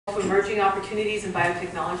Emerging Opportunities in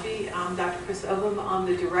Biotechnology. I'm Dr. Chris Obum. I'm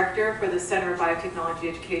the director for the Center of Biotechnology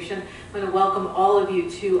Education. I'm going to welcome all of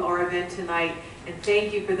you to our event tonight, and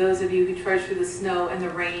thank you for those of you who trudged through the snow and the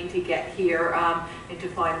rain to get here and to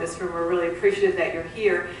find this room. We're really appreciative that you're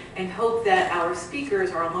here, and hope that our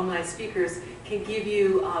speakers, our alumni speakers, can give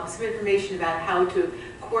you some information about how to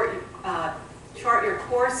chart your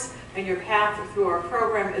course and your path through our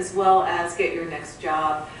program, as well as get your next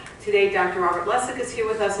job. Today, Dr. Robert Lessick is here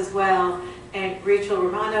with us as well, and Rachel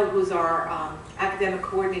Romano, who's our academic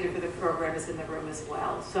coordinator for the program, is in the room as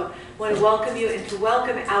well. So I want to welcome you, and to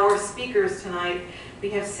welcome our speakers tonight.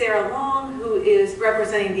 We have Sarah Long, who is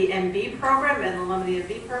representing the MB program and the Alumni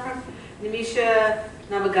MB program, Nimisha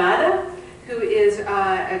Namagata, who is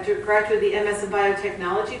a graduate of the MS in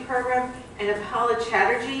Biotechnology program, and Apala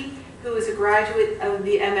Chatterjee, who is a graduate of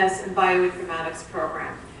the MS in Bioinformatics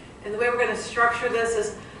program. And the way we're going to structure this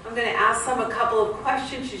is I'm going to ask them a couple of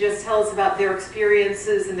questions to just tell us about their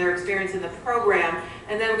experiences and their experience in the program,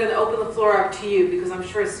 and then we're going to open the floor up to you, because I'm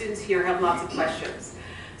sure students here have lots of questions.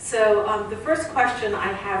 So the first question I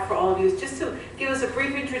have for all of you is just to give us a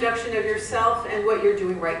brief introduction of yourself and what you're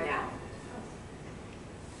doing right now.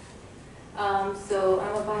 So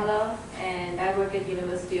I'm Apala, and I work at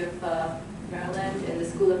University of Maryland in the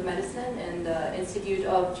School of Medicine and the Institute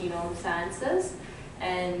of Genome Sciences.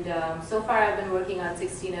 And so far I've been working on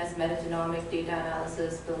 16S metagenomic data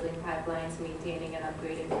analysis, building pipelines, maintaining and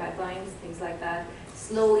upgrading pipelines, things like that.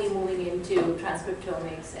 Slowly moving into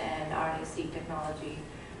transcriptomics and RNA-seq technology.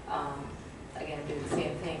 Again, doing the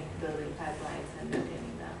same thing, building pipelines and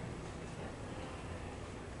maintaining them. Yeah.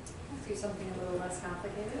 Let's do something a little less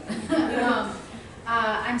complicated.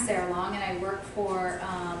 I'm Sarah Long, and I work for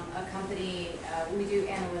a company. We do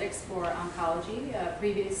analytics for oncology.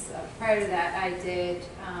 Prior to that, I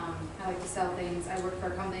like to sell things. I worked for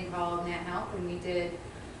a company called Nat Health, and we did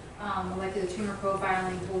molecular tumor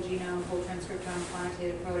profiling, whole genome, whole transcriptome,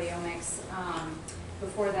 quantitative proteomics.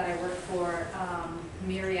 Before that, I worked for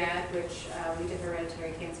Myriad, which we did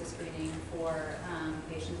hereditary cancer screening for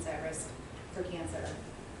patients at risk for cancer.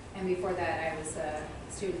 And before that, I was a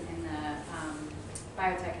student in the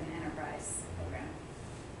Biotech and Enterprise program.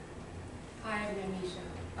 Hi, I'm Nimisha.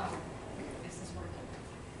 Oh, is this working?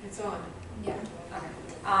 It's on. Yeah.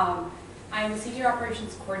 Okay. I'm the Senior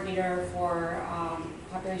Operations Coordinator for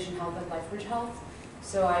Population Health and LifeBridge Health.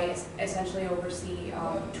 So I essentially oversee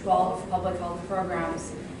 12 public health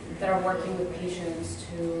programs that are working with patients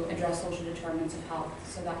to address social determinants of health.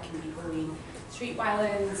 So that can be bullying, street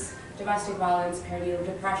violence, domestic violence, perinatal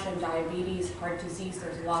depression, diabetes, heart disease.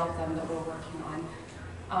 There's a lot of them that we're working on.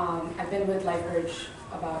 I've been with LifeBridge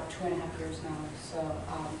about 2.5 years now, so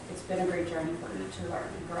it's been a great journey for me to learn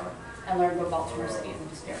and grow and learn about Baltimore City and the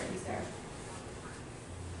disparities there.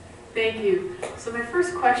 Thank you. So my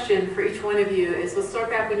first question for each one of you is, let's start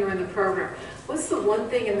back when you were in the program. What's the one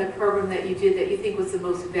thing in the program that you did that you think was the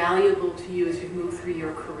most valuable to you as you move through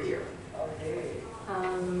your career?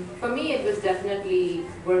 For me, it was definitely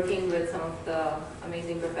working with some of the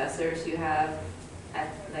amazing professors you have at,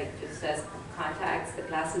 just as contacts, the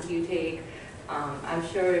classes you take. I'm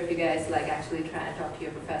sure if you guys actually try and talk to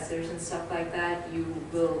your professors and stuff like that, you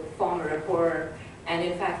will form a rapport. And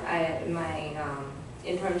in fact, my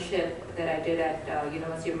internship that I did at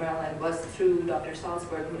University of Maryland was through Dr.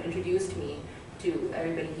 Salzberg, who introduced me to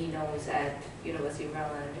everybody he knows at University of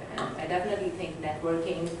Maryland. And I definitely think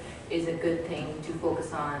networking is a good thing to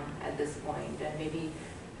focus on at this point, and maybe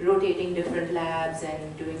rotating different labs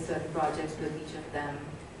and doing certain projects with each of them.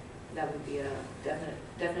 That would be a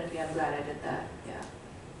definitely, I'm glad I did that, yeah.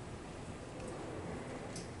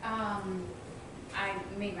 I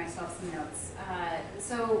made myself some notes.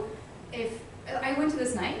 So if I went to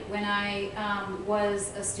this night when I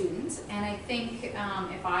was a student, and I think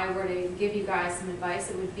if I were to give you guys some advice,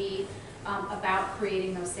 it would be about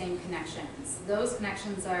creating those same connections. Those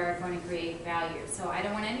connections are going to create value. So I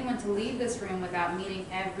don't want anyone to leave this room without meeting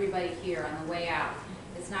everybody here on the way out.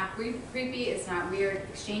 It's not creepy, it's not weird.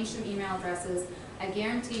 Exchange some email addresses. I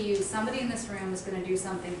guarantee you somebody in this room is going to do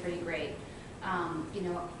something pretty great.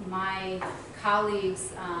 My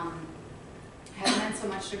colleagues have meant so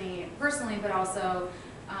much to me personally, but also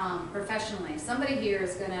professionally. Somebody here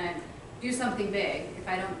is going to do something big if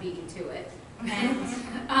I don't beat you to it.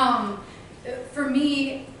 And for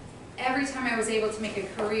me, every time I was able to make a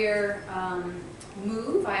career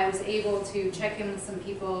move, I was able to check in with some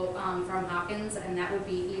people from Hopkins, and that would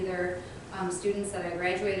be either students that I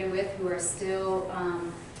graduated with who are still,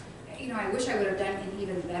 I wish I would have done an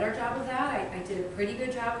even better job of that. I did a pretty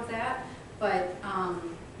good job of that, but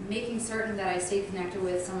making certain that I stay connected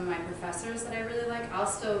with some of my professors that I really like. I'll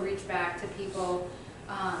still reach back to people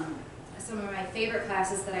favorite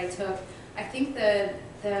classes that I took, I think the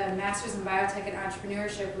Masters in Biotech and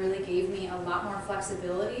Entrepreneurship really gave me a lot more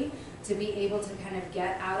flexibility to be able to kind of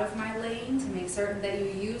get out of my lane, to make certain that you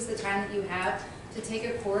use the time that you have to take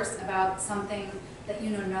a course about something that you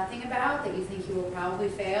know nothing about, that you think you will probably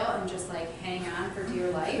fail, and just like hang on for dear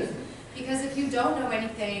life. Because if you don't know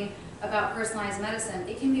anything about personalized medicine,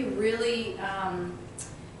 it can be really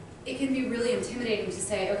intimidating to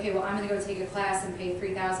say, okay, well, I'm going to go take a class and pay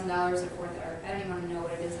 $3,000 or $4,000, I don't even want to know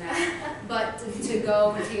what it is now, but to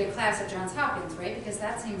go and take a class at Johns Hopkins, right? Because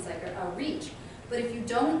that seems like a reach. But if you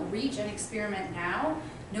don't reach and experiment now,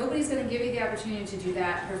 nobody's going to give you the opportunity to do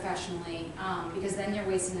that professionally, because then you're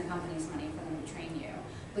wasting the company's money for them to train you.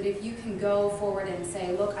 But if you can go forward and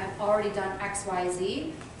say, look, I've already done X, Y,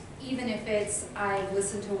 Z, even if it's I've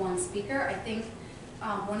listened to one speaker, I think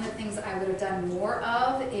one of the things I would have done more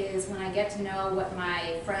of is when I get to know what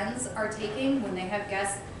my friends are taking, when they have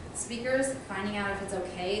guest speakers, finding out if it's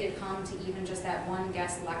okay to come to even just that one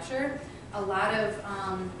guest lecture. A lot of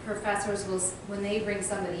professors will, when they bring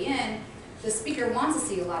somebody in, the speaker wants to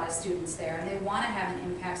see a lot of students there, and they want to have an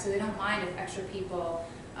impact, so they don't mind if extra people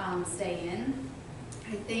stay in.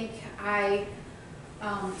 I think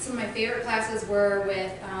some of my favorite classes were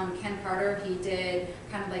with Ken Carter. He did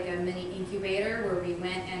kind of like a mini incubator where we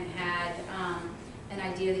went and had an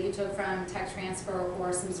idea that you took from tech transfer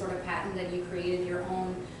or some sort of patent that you created your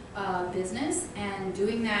own business, and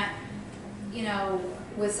doing that, you know,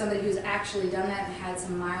 with somebody who's actually done that and had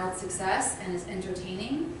some mild success and is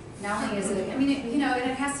entertaining. Not only is it, I mean, you know,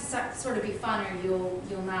 and it has to sort of be fun, or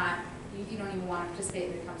you'll not, you don't even want to participate,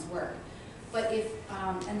 it becomes work. But if,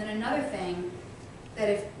 and then another thing,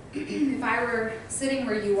 that if I were sitting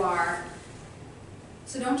where you are,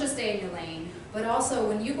 so don't just stay in your lane, but also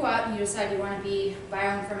when you go out and you decide you want to be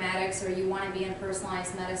bioinformatics or you want to be in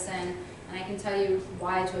personalized medicine, and I can tell you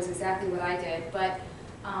why I chose exactly what I did, but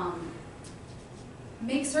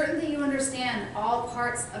make certain that you understand all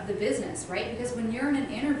parts of the business, right? Because when you're in an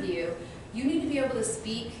interview, you need to be able to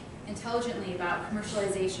speak intelligently about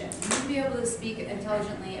commercialization. You need to be able to speak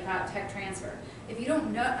intelligently about tech transfer. If you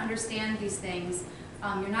don't understand these things,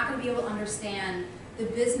 you're not going to be able to understand the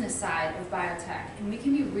business side of biotech. And we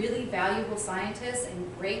can be really valuable scientists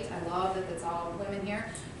and great, I love that it's all women here.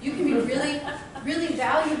 You can be really, really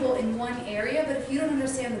valuable in one area, but if you don't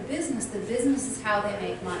understand the business is how they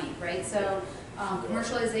make money, right? So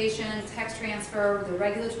commercialization, tech transfer, the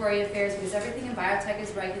regulatory affairs, because everything in biotech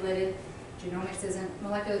is regulated. Genomics isn't,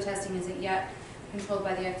 molecular testing isn't yet controlled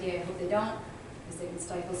by the FDA. I hope they don't, because they can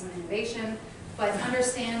stifle some innovation. But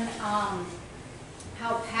understand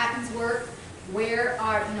how patents work, where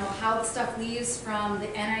are, you know, how the stuff leaves from the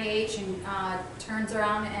NIH and turns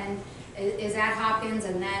around and is at Hopkins,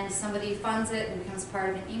 and then somebody funds it and becomes part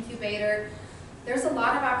of an incubator. There's a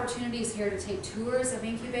lot of opportunities here to take tours of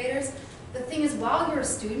incubators. The thing is, while you're a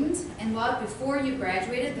student and before you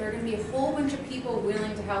graduated, there are going to be a whole bunch of people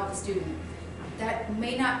willing to help the student. That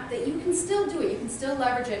you can still do it, you can still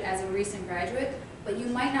leverage it as a recent graduate, but you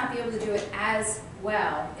might not be able to do it as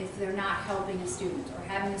well if they're not helping a student or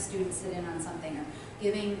having a student sit in on something or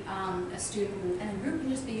giving a student group, and a group can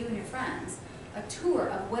just be you and your friends, a tour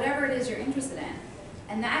of whatever it is you're interested in.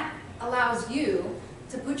 And that allows you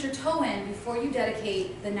to put your toe in before you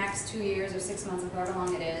dedicate the next 2 years or 6 months, or however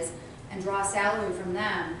long it is, and draw a salary from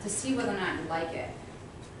them to see whether or not you like it.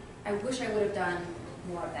 I wish I would have done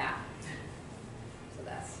more of that. So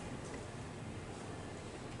that's.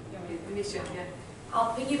 Yeah.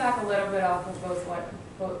 I'll piggyback a little bit off of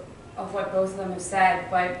what both of them have said,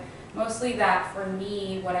 but mostly that for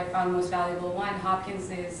me, what I found most valuable, one, Hopkins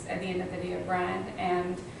is at the end of the day a brand,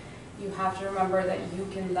 and you have to remember that you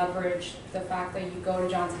can leverage the fact that you go to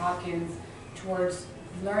Johns Hopkins towards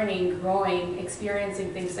learning, growing,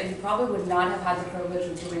 experiencing things that you probably would not have had the privilege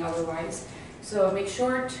of doing otherwise. So make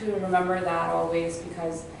sure to remember that always,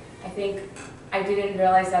 because I think I didn't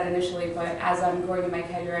realize that initially, but as I'm growing in my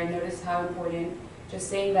career, I noticed how important just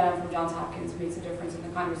saying that I'm from Johns Hopkins makes a difference in the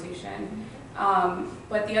conversation.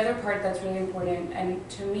 But the other part that's really important, and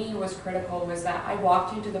to me was critical, was that I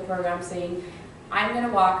walked into the program saying, I'm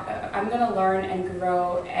gonna learn and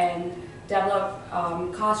grow and develop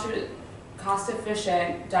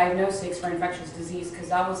cost-efficient diagnostics for infectious disease, because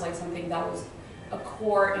that was like something that was a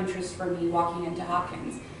core interest for me walking into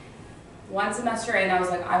Hopkins. One semester in, I was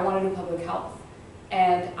like, I want to do public health.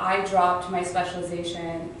 And I dropped my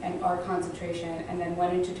specialization and our concentration and then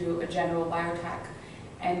went in to do a general biotech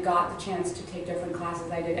and got the chance to take different classes.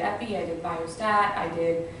 I did epi, I did biostat, I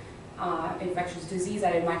did infectious disease,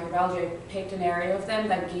 I did microbiology. I picked an area of them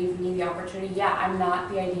that gave me the opportunity. Yeah, I'm not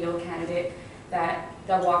the ideal candidate that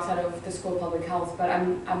that walks out of the School of Public Health, but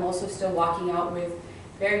I'm also still walking out with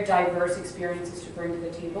very diverse experiences to bring to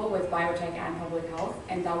the table with biotech and public health,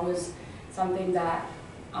 and that was something that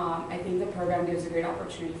I think the program gives a great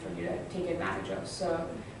opportunity for you to take advantage of. So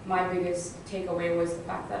my biggest takeaway was the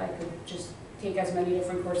fact that I could just take as many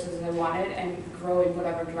different courses as I wanted and grow in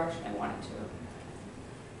whatever direction I wanted to.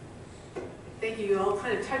 Thank you. You all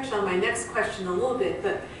kind of touched on my next question a little bit,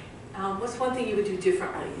 but what's one thing you would do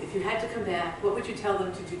differently? If you had to come back, what would you tell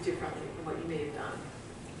them to do differently than what you may have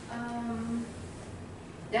done?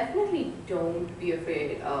 Definitely don't be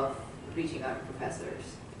afraid of reaching out to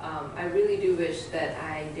professors. I really do wish that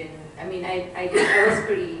I didn't, I mean, I was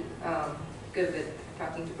pretty good with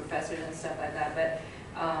talking to professors and stuff like that, but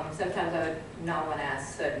sometimes I would not want to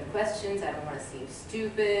ask certain questions. I don't want to seem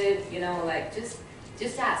stupid, you know, like just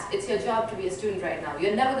ask. It's your job to be a student right now.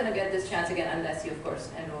 You're never going to get this chance again unless you, of course,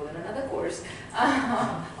 enroll in another course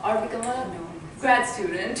or become a grad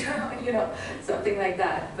student, you know, something like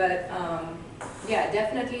that. But yeah,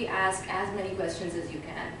 definitely ask as many questions as you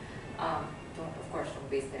can. Of course, don't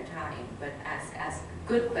waste their time, but ask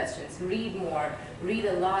good questions. Read more. Read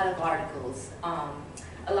a lot of articles.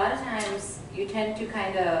 A lot of times, you tend to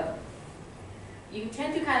kind of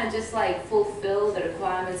just like fulfill the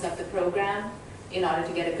requirements of the program in order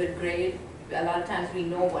to get a good grade. A lot of times, we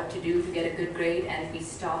know what to do to get a good grade, and we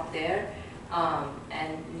stop there.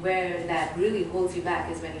 And where that really holds you back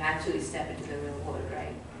is when you actually step into the real world,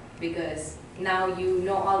 right? Because now you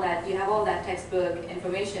know all that, you have all that textbook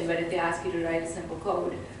information, but if they ask you to write a simple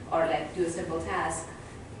code or like do a simple task,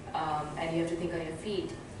 and you have to think on your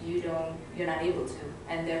feet, you're not able to,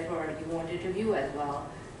 and therefore you won't interview as well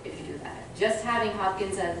if you do that. Just having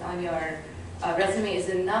Hopkins on your resume is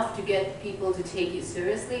enough to get people to take you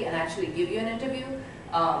seriously and actually give you an interview.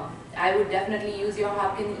 I would definitely use your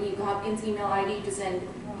Hopkins email ID to send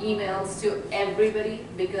emails to everybody,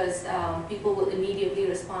 because people will immediately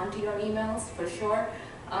respond to your emails for sure.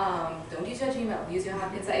 Don't use your Gmail, use your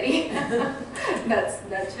Hopkins ID.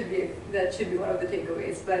 that should be one of the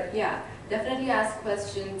takeaways. But yeah, definitely ask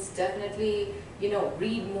questions. Definitely, you know,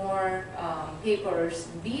 read more papers.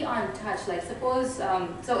 Be on touch. Like suppose,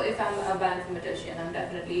 so if I'm a bioinformatician, I'm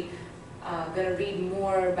definitely going to read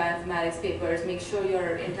more bioinformatics papers. Make sure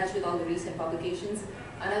you're in touch with all the recent publications.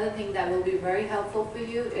 Another thing that will be very helpful for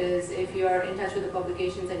you is if you're in touch with the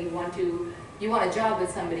publications and you want a job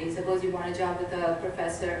with somebody. Suppose you want a job with a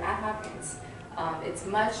professor at Hopkins. It's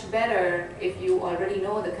much better if you already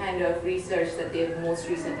know the kind of research that they've most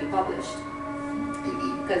recently published,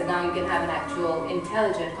 because now you can have an actual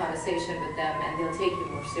intelligent conversation with them and they'll take you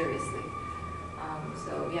more seriously.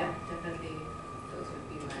 So yeah, definitely those would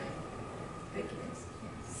be my takeaways.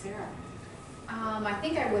 Sarah? I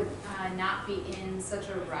think I would not be in such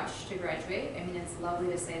a rush to graduate. I mean, it's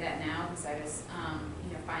lovely to say that now because I was,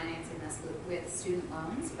 you know, financing this with student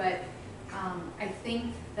loans. But I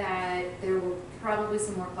think that there were probably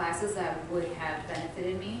some more classes that would have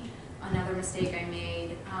benefited me. Another mistake I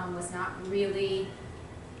made was not really,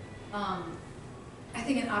 I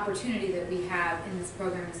think an opportunity that we have in this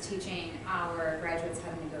program is teaching our graduates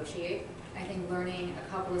how to negotiate. I think learning a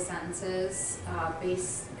couple of sentences,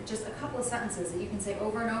 just a couple of sentences that you can say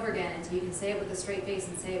over and over again until you can say it with a straight face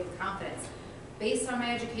and say it with confidence. Based on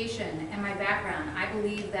my education and my background, I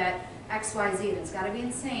believe that X, Y, Z, and it's got to be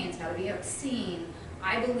insane, it's got to be obscene.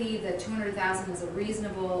 I believe that $200,000 is a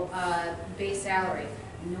reasonable base salary.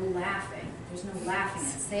 No laughing. There's no laughing.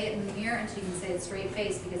 Say it in the mirror until you can say it straight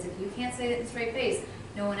face, because if you can't say it in straight face,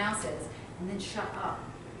 no one else is. And then shut up.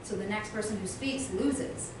 So the next person who speaks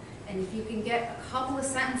loses. And if you can get a couple of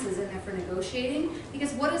sentences in there for negotiating,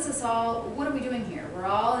 because what are we doing here? We're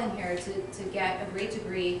all in here to get a great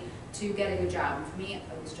degree, to get a good job. And for me,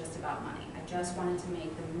 it was just about money. I just wanted to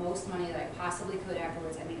make the most money that I possibly could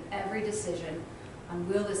afterwards. I made every decision on,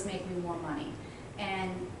 will this make me more money?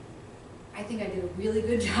 And I think I did a really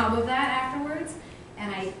good job of that afterwards.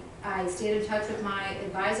 And I stayed in touch with my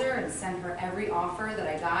advisor and sent her every offer that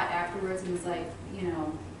I got afterwards and was like, you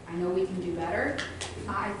know, I know we can do better.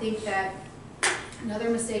 I think that another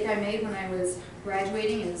mistake I made when I was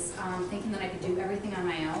graduating is thinking that I could do everything on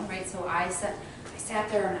my own, right? So I sat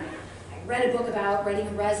there and I read a book about writing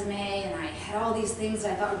a resume, and I had all these things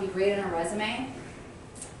that I thought would be great on a resume.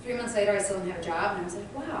 3 months later, I still didn't have a job, and I was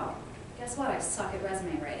like, wow, guess what? I suck at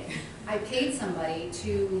resume writing. I paid somebody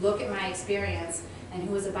to look at my experience, and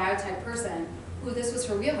who was a biotech person, who this was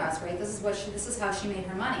her wheelhouse, right? This is how she made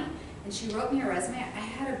her money. And she wrote me a resume. I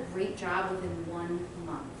had a great job within 1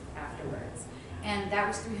 month afterwards. And that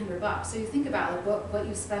was $300. So you think about like what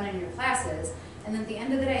you spend on your classes, and then at the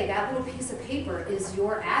end of the day, that little piece of paper is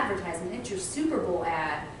your advertisement. It's your Super Bowl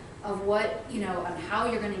ad of what, you know, on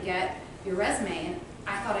how you're going to get your resume. And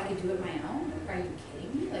I thought I could do it my own. Are you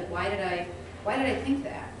kidding me? Like, why did I think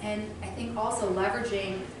that? And I think also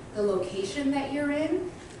leveraging the location that you're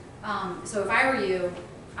in. So if I were you,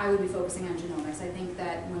 I would be focusing on genomics. I think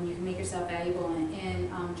that when you can make yourself valuable in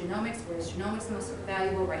genomics, whereas genomics is the most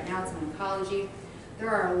valuable right now, it's in oncology. There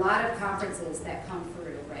are a lot of conferences that come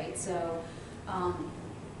through, right? So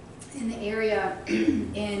in the area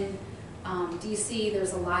in DC,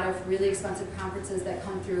 there's a lot of really expensive conferences that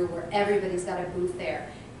come through where everybody's got a booth there.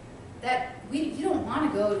 You don't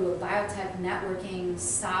want to go to a biotech networking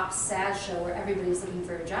SAD show where everybody's looking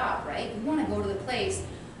for a job, right? You want to go to the place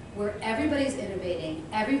where everybody's innovating,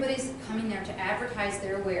 everybody's coming there to advertise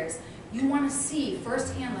their wares. You want to see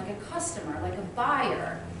firsthand, like a customer, like a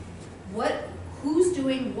buyer, who's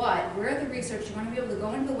doing what, where the research. You want to be able to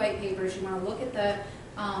go into the white papers, you want to look at the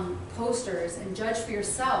posters and judge for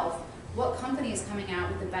yourself what company is coming out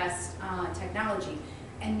with the best technology.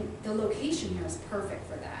 And the location here is perfect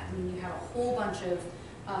for that. I mean, you have a whole bunch of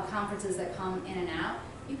conferences that come in and out.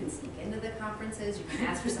 You can sneak into the conferences, you can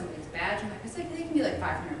ask for somebody's badge, and they can be like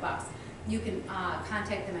 $500. You can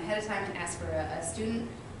contact them ahead of time and ask for a student.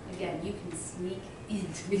 Again, you can sneak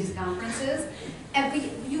into these conferences. And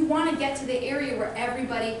you want to get to the area where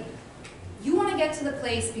you want to get to the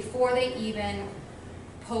place before they even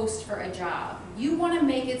post for a job. You want to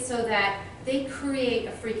make it so that they create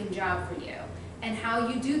a freaking job for you. And how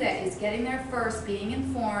you do that is getting there first, being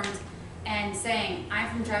informed, and saying, I'm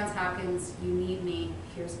from Johns Hopkins, you need me,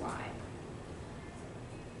 here's why.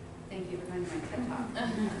 Thank you for coming to my TED Talk.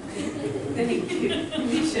 Thank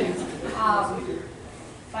you.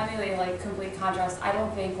 Finally, like complete contrast, I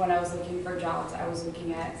don't think when I was looking for jobs, I was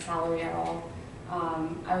looking at salary at all.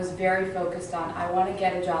 I was very focused on, I want to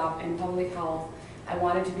get a job in public health. I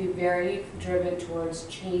wanted to be very driven towards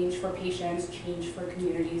change for patients, change for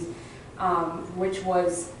communities, which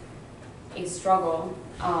was a struggle.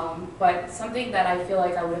 But something that I feel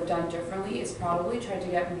like I would have done differently is probably try to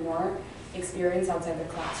get more experience outside the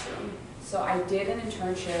classroom. So I did an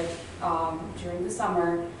internship during the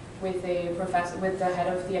summer with a professor, with the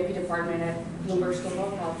head of the EP department at Bloomberg School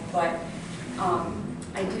of Health, but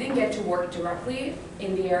I didn't get to work directly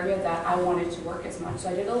in the area that I wanted to work as much. So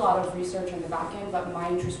I did a lot of research on the back end, but my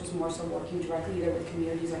interest was more so working directly either with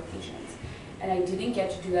communities or patients. And I didn't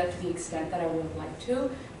get to do that to the extent that I would have liked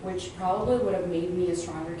to, which probably would have made me a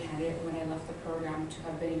stronger candidate when I left the program to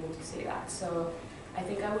have been able to say that. So I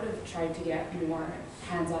think I would have tried to get more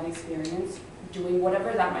hands-on experience doing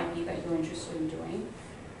whatever that might be that you're interested in doing,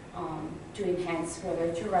 to enhance whether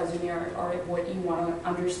it's your resume or what you want to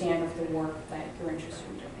understand of the work that you're interested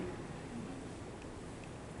in doing.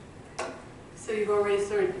 So you've already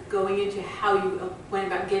started going into how you went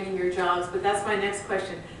about getting your jobs, but that's my next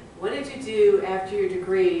question. What did you do after your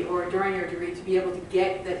degree or during your degree to be able to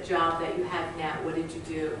get that job that you have now? What did you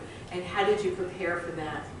do? And how did you prepare for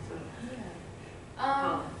that?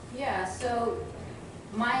 Yeah, so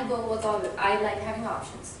my goal was always, I like having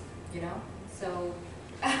options, you know? So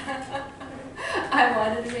I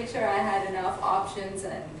wanted to make sure I had enough options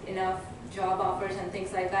and enough job offers and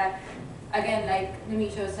things like that. Again, like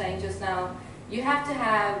Namisha was saying just now, you have to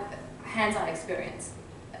have hands-on experience.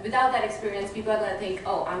 Without that experience, people are going to think,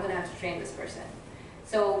 oh, I'm going to have to train this person.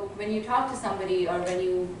 So when you talk to somebody or when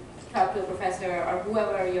you talk to a professor or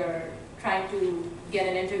whoever you're trying to get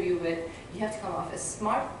an interview with, you have to come off as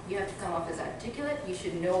smart, you have to come off as articulate, you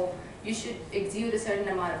should exude a certain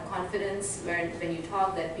amount of confidence when you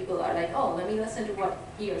talk that people are like, oh, let me listen to what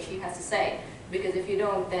he or she has to say. Because if you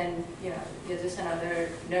don't, then you're just another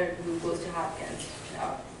nerd who goes to Hopkins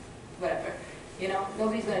or whatever.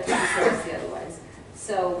 Nobody's going to take you seriously otherwise.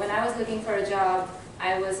 So when I was looking for a job,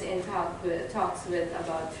 I was in talks with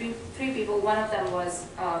about three people. One of them was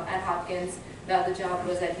at Hopkins. The other job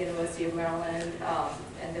was at University of Maryland,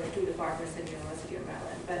 and there were 2 departments at University of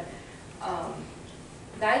Maryland. But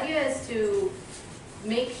the idea is to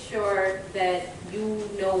make sure that you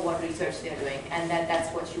know what research they're doing and that that's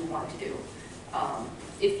what you want to do.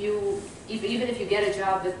 Even if you get a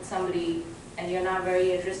job with somebody and you're not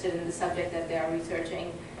very interested in the subject that they are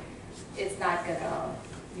researching, it's not gonna,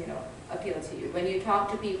 appeal to you. When you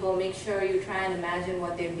talk to people, make sure you try and imagine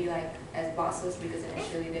what they'd be like as bosses, because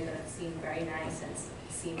initially they're gonna seem very nice and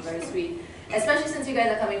seem very sweet. Especially since you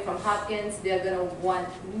guys are coming from Hopkins, they're gonna want,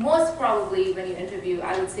 most probably when you interview,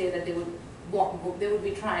 I would say that they would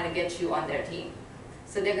be trying to get you on their team.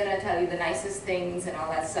 So they're gonna tell you the nicest things and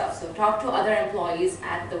all that stuff. So talk to other employees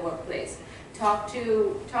at the workplace. Talk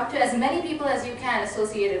to as many people as you can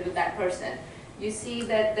associated with that person. You see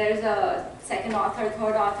that there's a second author,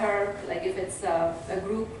 third author, like if it's a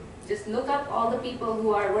group just look up all the people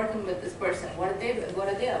who are working with this person. What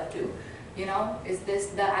are they up to? You know,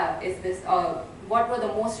 what were the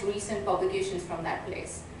most recent publications from that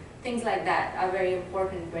place? Things like that are very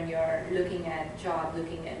important when you're looking at job,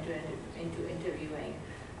 looking into interviewing.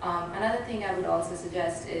 Another thing I would also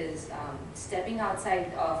suggest is stepping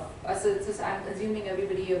outside of, so I'm assuming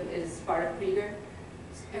everybody is part of Krieger?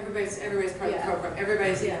 Everybody's part of the program.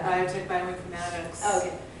 Everybody's in biotech, bioinformatics.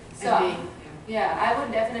 Okay. So, yeah, I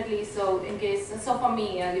would definitely, so for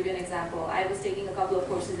me, I'll give you an example. I was taking a couple of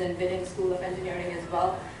courses in Bidding School of Engineering as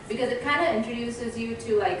well, because it kind of introduces you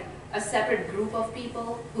to like a separate group of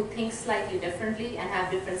people who think slightly differently and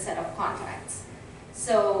have different set of contacts.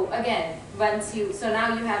 So again, so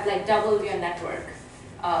now you have like doubled your network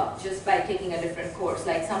just by taking a different course,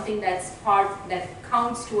 like something that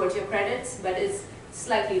counts towards your credits but is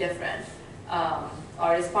slightly different,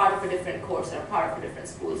 or is part of a different course or part of a different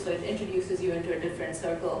school. So it introduces you into a different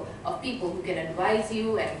circle of people who can advise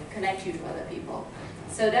you and connect you to other people.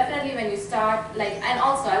 So definitely when you start, and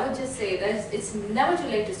also I would just say that it's never too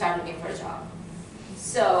late to start looking for a job.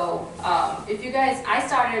 So if you guys,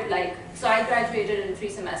 so I graduated in 3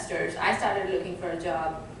 semesters. I started looking for a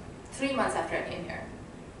job 3 months after I came here.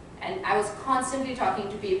 And I was constantly talking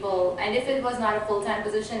to people, and if it was not a full-time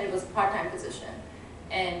position, it was a part-time position.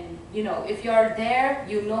 And you know, if you're there,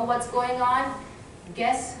 you know what's going on,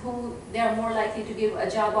 guess who they're more likely to give a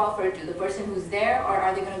job offer to, the person who's there, or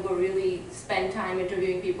are they going to go really spend time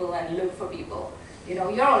interviewing people and look for people? You know,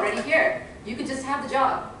 you're already here. You could just have the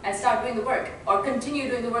job and start doing the work, or continue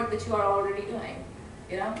doing the work that you are already doing,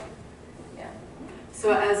 you know? Yeah.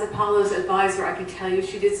 So as Apollo's advisor, I can tell you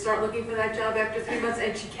she did start looking for that job after 3 months,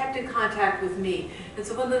 and she kept in contact with me. And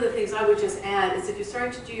so one of the things I would just add is if you're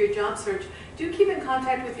starting to do your job search, do keep in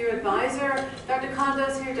contact with your advisor. Dr.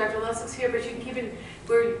 Kondo's here, Dr. Lessig's here, but you can keep in,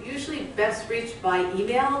 we're usually best reached by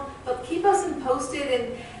email, but keep us posted,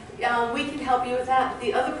 and we can help you with that.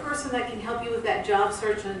 The other person that can help you with that job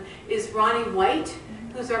search is Ronnie White,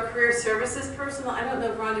 who's our career services person. I don't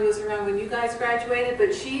know if Ronnie was around when you guys graduated,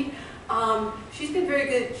 but she's been very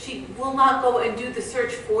good. She will not go and do the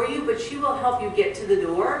search for you, but she will help you get to the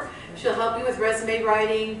door. She'll help you with resume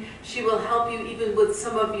writing. She will help you even with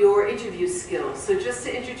some of your interview skills. So just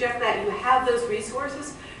to interject that, you have those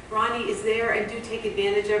resources. Ronnie is there, and do take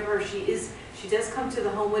advantage of her. She does come to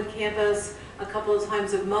the Homewood campus a couple of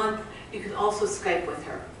times a month. You can also Skype with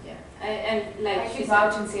her. Yeah, and like I can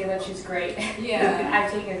vouch and say that she's great. Yeah.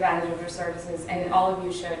 I've taken advantage of her services, and all of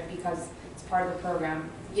you should, because it's part of the program.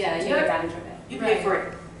 Yeah, so take advantage of it. You pay for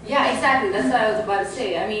it. Yeah, exactly. That's what I was about to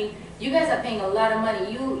say. I mean, you guys are paying a lot of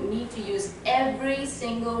money. You need to use every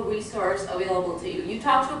single resource available to you. You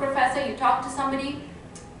talk to a professor, you talk to somebody,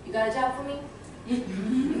 you got a job for me?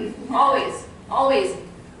 Always, always.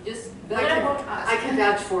 Just build it up. I can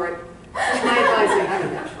vouch for it. She's my advisor, I can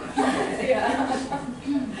vouch for it. Yeah.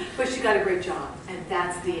 But she got a great job, and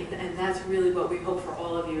that's really what we hope for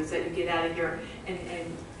all of you, is that you get out of here and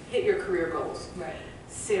hit your career goals. Right.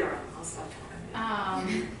 Sarah, I'll stop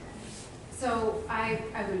talking. So I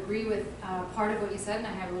would agree with part of what you said, and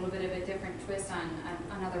I have a little bit of a different twist on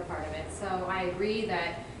another part of it. So I agree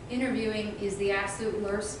that interviewing is the absolute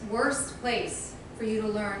worst place for you to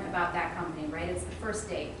learn about that company, right? It's the first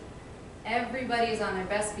date. Everybody's on their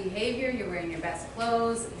best behavior, you're wearing your best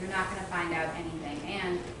clothes, you're not going to find out anything.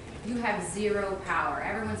 And you have zero power.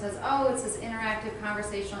 Everyone says, oh, it's this interactive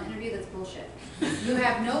conversational interview. That's bullshit. You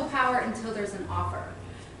have no power until there's an offer.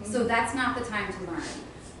 So that's not the time to learn.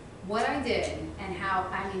 What I did, and how,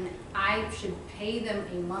 I should pay them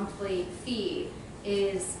a monthly fee,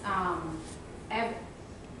 is,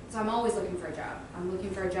 so I'm always looking for a job. I'm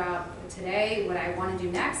looking for a job today. What I want to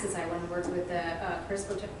do next is I want to work with the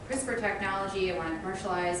CRISPR technology. I want to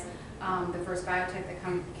commercialize the first biotech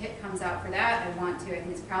kit comes out for that. I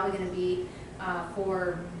think it's probably going to be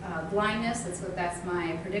for blindness. That's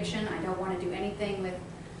my prediction. I don't want to do anything with,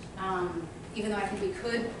 even though I think we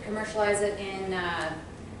could commercialize it in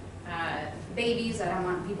babies. I don't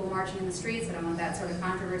want people marching in the streets. I don't want that sort of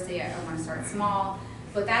controversy. I want to start small.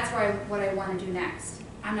 But that's what I want to do next.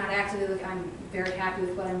 I'm not actively looking. I'm very happy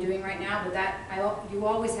with what I'm doing right now. But you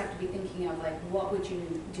always have to be thinking of like, what would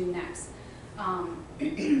you do next?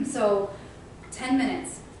 So 10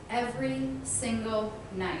 minutes every single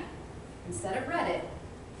night. Instead of Reddit,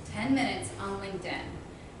 10 minutes on LinkedIn.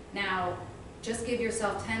 Now, just give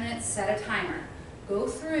yourself 10 minutes, set a timer. Go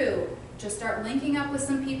through, just start linking up with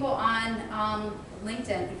some people on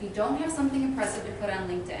LinkedIn. If you don't have something impressive to put on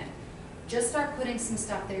LinkedIn, just start putting some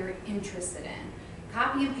stuff that you're interested in.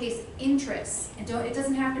 Copy and paste interests. And it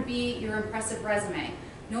doesn't have to be your impressive resume.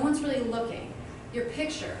 No one's really looking. Your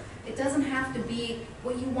picture. It doesn't have to be,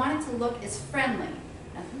 what you want it to look is friendly.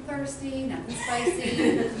 Nothing thirsty, nothing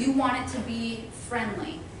spicy. You want it to be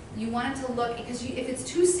friendly. You want it to look, because if it's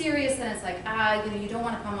too serious, then it's like, you don't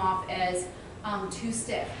want to come off as too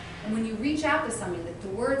stiff. And when you reach out to somebody, the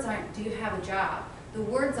words aren't, do you have a job? The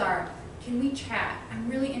words are, can we chat? I'm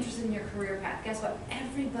really interested in your career path. Guess what?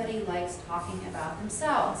 Everybody likes talking about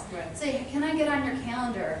themselves. Right. Say, can I get on your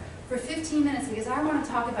calendar for 15 minutes because I want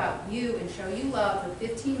to talk about you and show you love for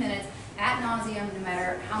 15 minutes ad nauseum, no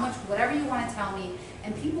matter how much, whatever you want to tell me.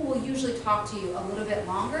 And people will usually talk to you a little bit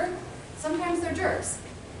longer. Sometimes they're jerks.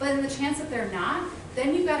 But in the chance that they're not,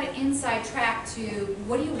 then you've got an inside track to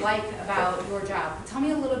what do you like about your job? Tell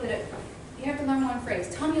me a little bit, you have to learn one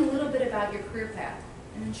phrase. Tell me a little bit about your career path.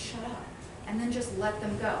 And then shut up. And then just let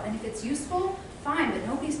them go. And if it's useful, fine, but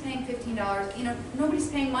nobody's paying $15. You know, nobody's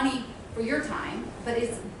paying money for your time, but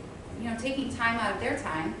it's, you know, taking time out of their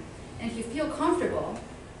time. And if you feel comfortable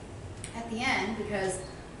at the end, because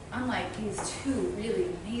unlike these two really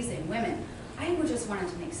amazing women, I just wanted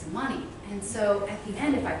to make some money. And so at the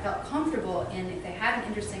end, if I felt comfortable and if they had an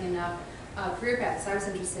interesting enough career path, so I was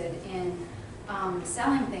interested in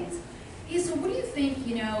selling things. Hey, so what do you think,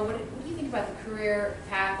 you know, what do you think about the career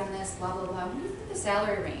path in this, blah, blah, blah? What do you think the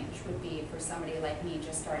salary range would be for somebody like me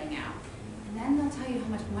just starting out? And then they'll tell you how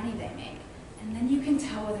much money they make. And then you can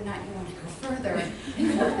tell whether or not you want to go further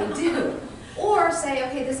in what they do. Or say,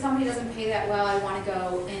 okay, this company doesn't pay that well, I want to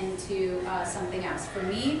go into something else. For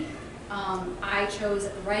me, I chose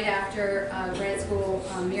right after grad school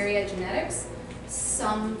Myriad Genetics.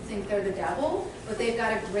 Some think they're the devil, but they've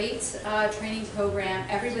got a great training program.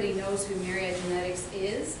 Everybody knows who Myriad Genetics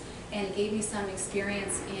is, and it gave me some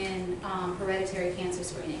experience in hereditary cancer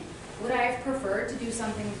screening. Would I have preferred to do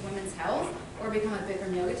something with women's health or become a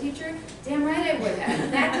Bikram yoga teacher? Damn right I would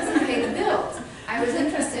have. That doesn't pay the bills. I was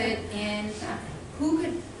interested in who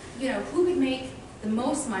could make the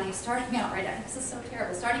most money starting out right now. This is so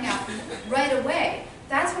terrible. Starting out right away.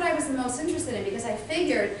 That's what I was the most interested in, because I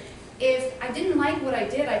figured if I didn't like what I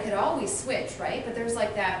did, I could always switch, right? But there's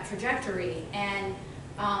like that trajectory, and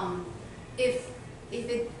if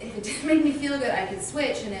it didn't make me feel good, I could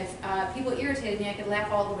switch, and if people irritated me, I could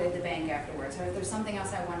laugh all the way to the bank afterwards. Or if there's something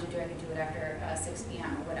else I wanted to do, I could do it after 6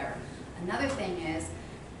 p.m. or whatever. Another thing is,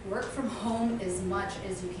 work from home as much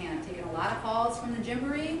as you can. I've taken a lot of calls from the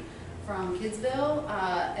Gymboree, from Kidsville,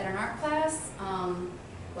 at an art class.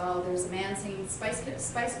 Well, there's a man singing Spice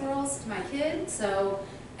Girls to my kid, so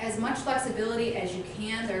as much flexibility as you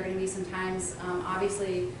can. There are going to be some times,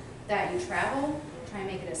 obviously, that you travel. Try and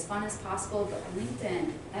make it as fun as possible, but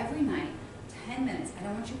LinkedIn, every night, 10 minutes. I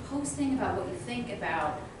don't want you posting about what you think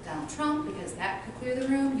about Donald Trump, because that could clear the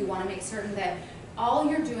room. You want to make certain that all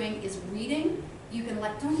you're doing is reading. You can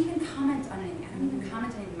don't even comment on anything. I don't even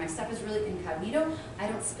comment on anything. My stuff is really incognito. I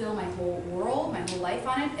don't spill my whole world, my whole life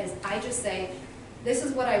on it, as I just say, this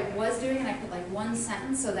is what I was doing, and I put like one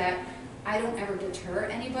sentence so that I don't ever deter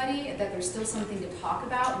anybody, that there's still something to talk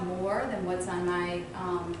about more than what's on my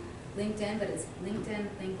LinkedIn, but it's LinkedIn,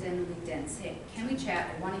 LinkedIn, LinkedIn. Say, can we chat?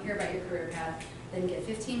 I want to hear about your career path. Then get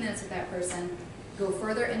 15 minutes with that person, go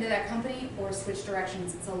further into that company, or switch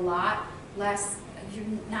directions. It's a lot less, you're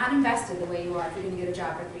not invested the way you are if you're going to get a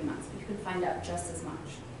job for 3 months, but you can find out just as much.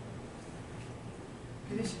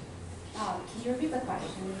 Can you repeat the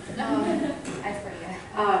question? I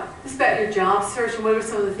forget. Just about your job search, and what were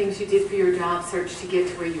some of the things you did for your job search to get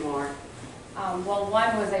to where you are? Well,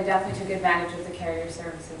 one was I definitely took advantage of the carrier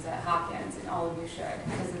services at Hopkins, and all of you should,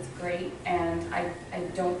 because it's great, and I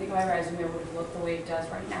don't think my resume would look the way it does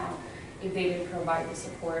right now if they didn't provide the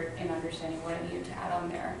support in understanding what I needed to add on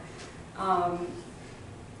there.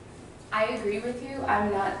 I agree with you.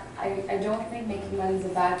 I don't think making money is a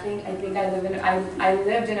bad thing. I think I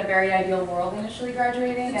lived in a very ideal world initially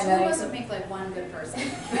graduating. The and two then of us would make like one good person.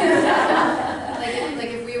 like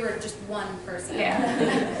if we were just one person. Yeah.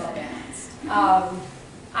 Well balanced.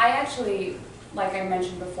 I actually, like I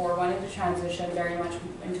mentioned before, wanted to transition very much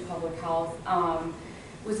into public health.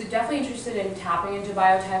 Was definitely interested in tapping into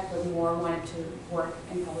biotech, but more wanted to work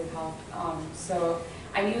in public health. So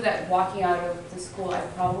I knew that walking out of the school, I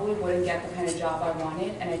probably wouldn't get the kind of job I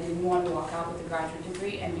wanted, and I didn't want to walk out with a graduate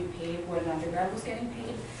degree and be paid what an undergrad was getting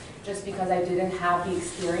paid, just because I didn't have the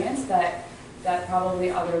experience that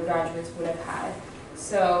probably other graduates would have had.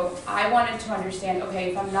 So I wanted to understand,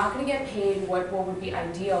 okay, if I'm not going to get paid, what would be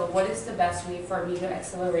ideal? What is the best way for me to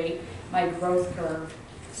accelerate my growth curve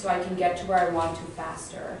so I can get to where I want to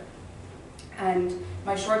faster? And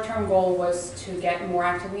my short-term goal was to get more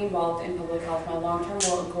actively involved in public health. My long-term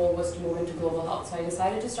goal was to move into global health. So I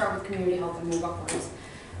decided to start with community health and move upwards.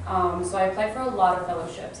 So I applied for a lot of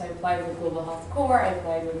fellowships. I applied with Global Health Core, I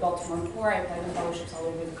applied with Baltimore Core, I applied with fellowships all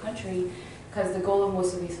over the country, because the goal of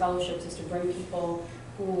most of these fellowships is to bring people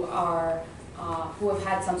who are who have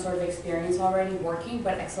had some sort of experience already working,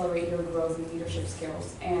 but accelerate your growth and leadership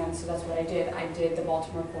skills. And so that's what I did. I did the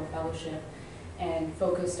Baltimore Core Fellowship and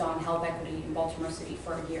focused on health equity in Baltimore City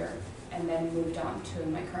for a year, and then moved on to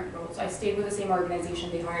my current role. So I stayed with the same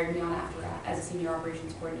organization they hired me on after that as a senior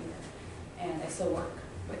operations coordinator, and I still work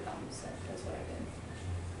with them, so that's what I did.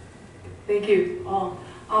 Thank you all.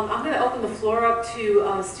 I'm going to open the floor up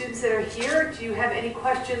to students that are here. Do you have any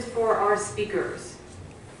questions for our speakers?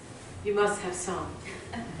 You must have some.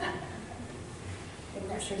 The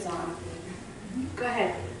pressure's on. Go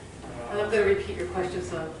ahead. And I'm going to repeat your question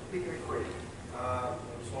so we can record it. I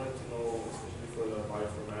just wanted to know, especially for the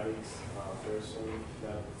bioinformatics person,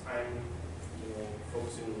 that I'm,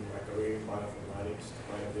 focusing my career in bioinformatics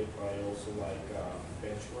quite a bit, but I also like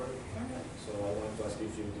bench work. So I wanted to ask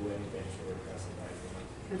if you do any bench work as a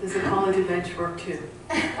bioinformatics. Does the college do bench work too?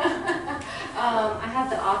 I have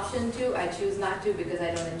the option to. I choose not to because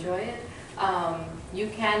I don't enjoy it. You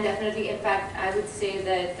can definitely, in fact, I would say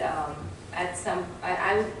that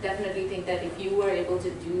I would definitely think that if you were able to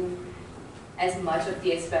do as much of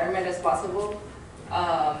the experiment as possible,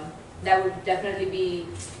 that would definitely be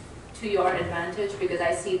to your advantage, because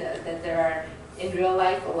I see that there are in real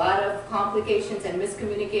life a lot of complications and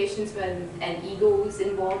miscommunications and egos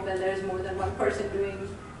involved when there's more than one person doing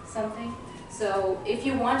something. So if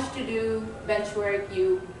you want to do bench work,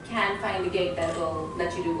 you can find a gig that will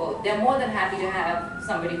let you do both. They're more than happy to have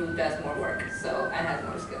somebody who does more work and has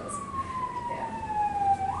more skills.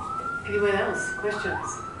 Yeah. Anyone else? Questions?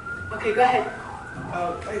 Okay, go ahead.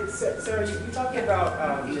 Sarah, you talked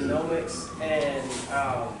about genomics and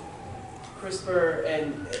CRISPR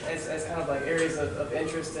and as kind of like areas of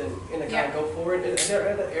interest and to kind of go forward. Is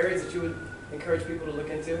there other areas that you would encourage people to look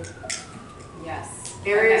into? Yes.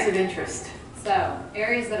 Areas Okay. of interest. So,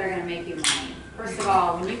 areas that are going to make you money. First of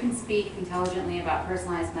all, when you can speak intelligently about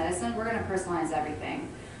personalized medicine, we're going to personalize everything.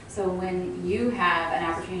 So when you have an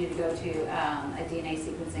opportunity to go to a DNA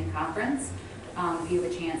sequencing conference, if you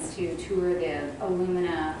have a chance to tour the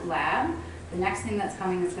Illumina lab, the next thing that's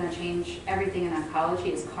coming that's going to change everything in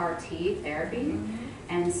oncology is CAR T therapy.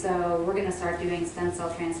 And so we're going to start doing stem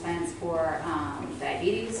cell transplants for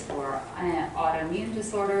diabetes, for autoimmune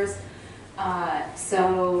disorders.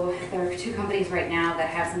 So there are 2 companies right now that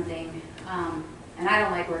have something, and I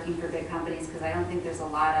don't like working for big companies because I don't think there's a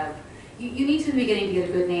lot of, you need to in the beginning to get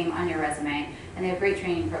a good name on your resume, and they have great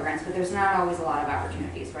training programs, but there's not always a lot of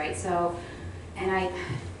opportunities, right? So,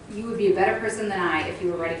 you would be a better person than I if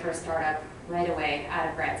you were ready for a startup right away out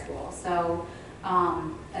of grad school. So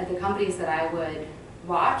the companies that I would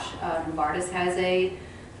watch, Novartis has a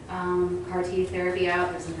CAR T therapy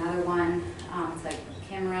out, there's another one, it's like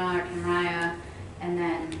Kymriah, and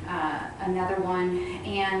then another one,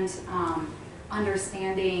 and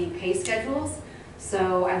understanding pay schedules.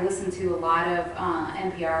 So I listen to a lot of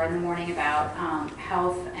NPR in the morning about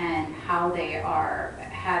health and how they are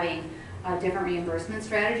having different reimbursement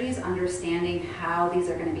strategies, understanding how these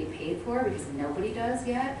are going to be paid for, because nobody does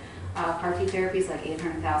yet. CAR T therapy is like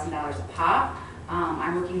 $800,000 a pop.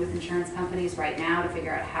 I'm working with insurance companies right now to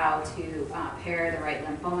figure out how to pair the right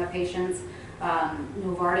lymphoma patients.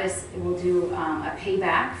 Novartis will do a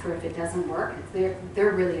payback for if it doesn't work.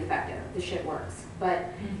 They're really effective. The shit works.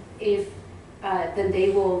 But if then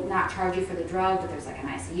they will not charge you for the drug, but there's like an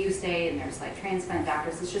ICU stay and there's like transplant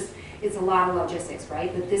doctors. It's a lot of logistics,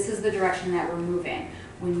 right? But this is the direction that we're moving.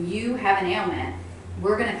 When you have an ailment,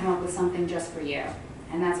 we're going to come up with something just for you.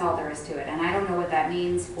 And that's all there is to it. And I don't know what that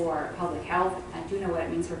means for public health. I do know what it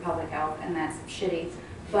means for public health, and that's shitty.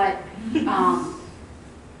 But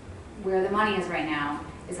where the money is right now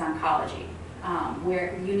is oncology,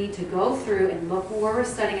 where you need to go through and look where we're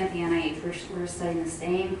studying at the NIH. We're studying the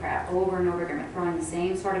same crap over and over again. We're throwing the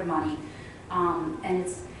same sort of money, and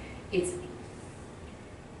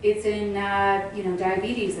it's in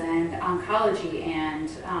diabetes and oncology and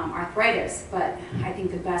arthritis. But I think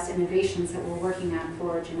the best innovations that we're working on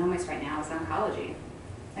for genomics right now is oncology,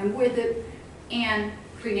 and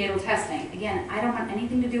prenatal testing. Again, I don't want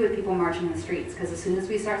anything to do with people marching in the streets, because as soon as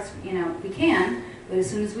we start, we can, but as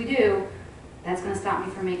soon as we do, that's going to stop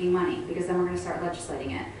me from making money, because then we're going to start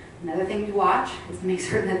legislating it. Another thing to watch is to make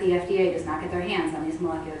certain that the FDA does not get their hands on these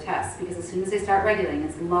molecular tests, because as soon as they start regulating,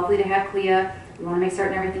 it's lovely to have CLIA, we want to make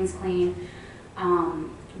certain everything's clean,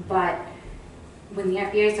 but when the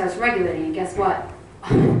FDA starts regulating it, guess what?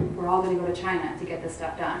 We're all going to go to China to get this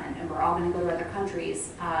stuff done, and we're all going to go to other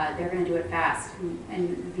countries. They're going to do it fast,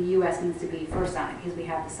 and the U.S. needs to be first on it because we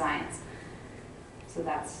have the science. So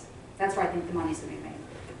that's where I think the money's going to be made.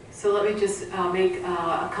 So let me just make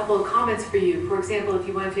a couple of comments for you. For example, if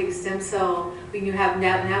you want to take a stem cell, we have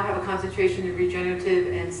now have a concentration in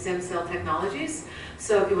regenerative and stem cell technologies.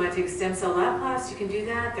 So if you want to take a stem cell lab class, you can do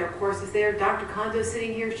that. There are courses there. Dr. Kondo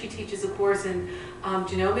sitting here, she teaches a course in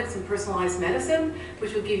genomics and personalized medicine,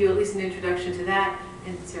 which will give you at least an introduction to that.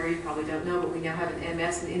 And Sarah, you probably don't know, but we now have an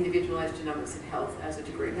MS in individualized genomics and health as a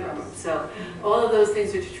degree program. So all of those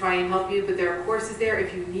things are to try and help you, but there are courses there.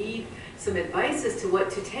 If you need some advice as to what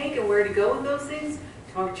to take and where to go with those things,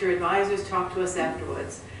 talk to your advisors, talk to us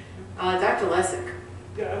afterwards. Dr. Lessig.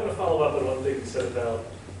 Yeah, I want to follow up on one thing you said about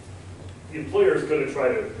the employer is going to try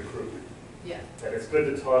to recruit. Yeah. And it's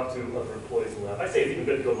good to talk to other employees in the lab. I say it's even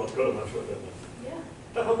good to go to lunch with them. Yeah.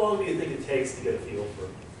 But how long do you think it takes to get a feel for?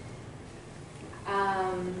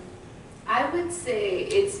 I would say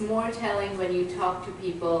it's more telling when you talk to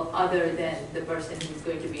people other than the person who's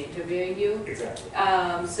going to be interviewing you. Exactly.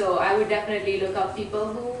 So I would definitely look up people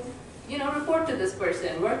who, report to this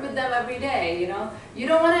person, work with them every day, You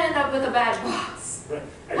don't want to end up with a bad boss. Right.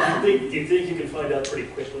 And do you think you can find out pretty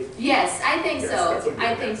quickly? Yes, I think Yes, so. that's a good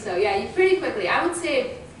I think so, yeah, pretty quickly. I would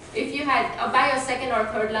say if you had, by your second or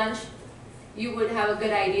third lunch, you would have a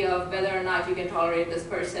good idea of whether or not you can tolerate this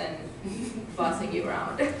person bossing you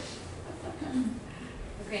around.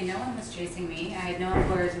 Okay, no one was chasing me. I had no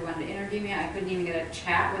employers who wanted to interview me. I couldn't even get a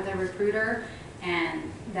chat with a recruiter, and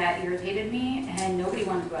that irritated me, and nobody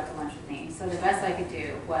wanted to go out to lunch with me. So the best I could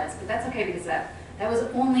do was, but that's okay because that was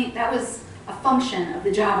a function of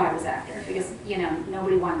the job I was after, because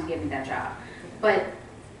nobody wanted to give me that job. But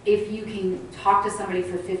if you can talk to somebody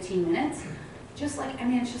for 15 minutes,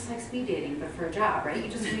 it's just like speed dating, but for a job, right?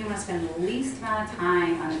 You want to spend the least amount of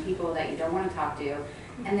time on the people that you don't want to talk to,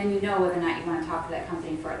 and then you know whether or not you want to talk to that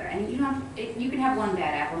company further. And you can have one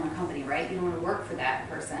bad apple in a company, right? You don't want to work for that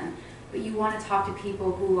person, but you want to talk to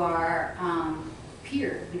people who are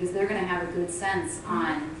peers, because they're going to have a good sense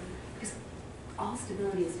on, because all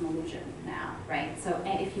stability is an illusion now, right? So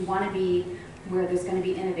if you want to be where there's going to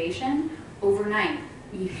be innovation overnight,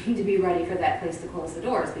 you need to be ready for that place to close the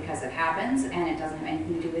doors, because it happens and it doesn't have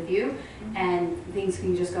anything to do with you, and things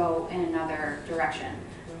can just go in another direction.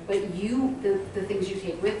 But the things you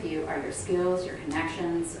take with you are your skills, your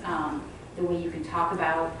connections, the way you can talk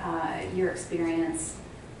about your experience.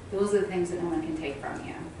 Those are the things that no one can take from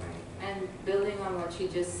you. And building on what she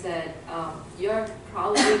just said, you're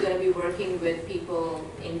probably going to be working with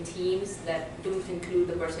people in teams that don't include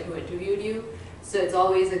the person who interviewed you. So it's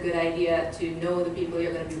always a good idea to know the people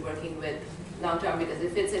you're going to be working with long term, because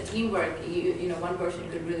if it's a teamwork, one person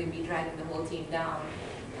could really be dragging the whole team down,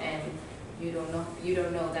 and you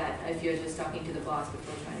don't know that if you're just talking to the boss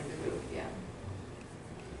before trying to recruit. Yeah.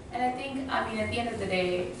 And I think, at the end of the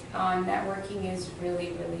day, networking is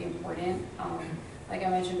really, really important. Like I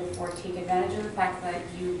mentioned before, take advantage of the fact that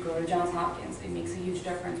you go to Johns Hopkins. It makes a huge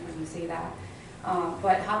difference when you say that.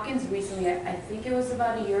 But Hopkins recently, I think it was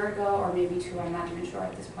about a year ago or maybe 2, I'm not even sure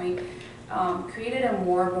at this point, created a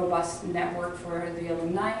more robust network for the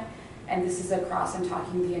alumni. And this is across and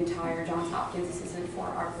talking the entire Johns Hopkins. This isn't for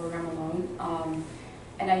our program alone.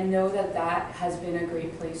 And I know that has been a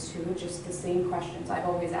great place too, just the same questions I've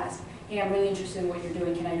always asked. Hey, I'm really interested in what you're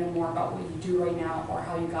doing. Can I know more about what you do right now, or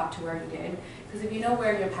how you got to where you did? Because if you know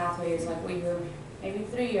where your pathway is, like what your maybe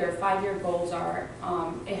 3 or 5 year goals are,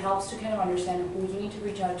 it helps to kind of understand who you need to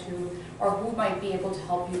reach out to, or who might be able to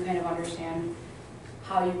help you kind of understand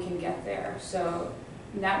how you can get there. So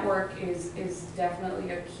network is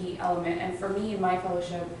definitely a key element. And for me in my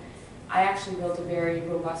fellowship, I actually built a very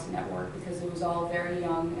robust network because it was all very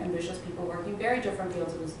young, ambitious people working very different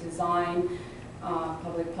fields. It was design,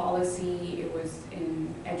 public policy, it was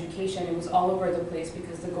in education, it was all over the place,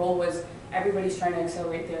 because the goal was everybody's trying to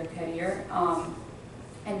accelerate their career.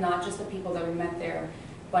 And not just the people that we met there,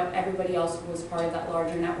 but everybody else who was part of that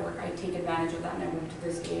larger network. I take advantage of that network to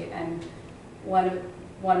this day. And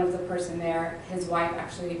one of the person there, his wife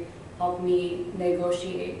actually helped me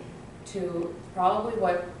negotiate to probably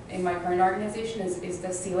what in my current organization is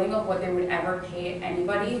the ceiling of what they would ever pay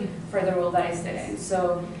anybody for the role that I sit in.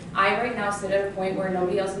 So I right now sit at a point where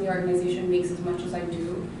nobody else in the organization makes as much as I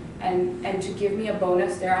do. And to give me a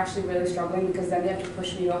bonus, they're actually really struggling, because then they have to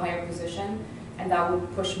push me to a higher position, and that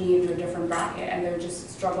would push me into a different bracket, and they're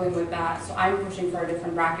just struggling with that. So I'm pushing for a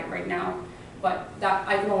different bracket right now, but that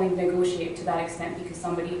I can only negotiate to that extent because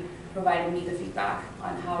somebody provided me the feedback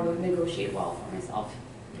on how to negotiate well for myself.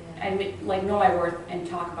 Yeah. And know my worth and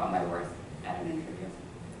talk about my worth at an interview.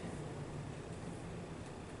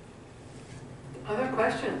 Other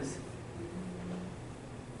questions?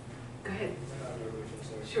 Go ahead.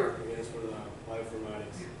 Sure. I guess for the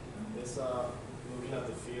bioinformatics. looking at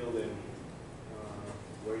the field and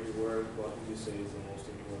where you work, what would you say is the most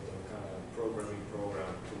important kind of programming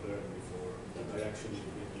program to learn before I actually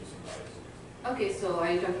begin using Python? Okay, so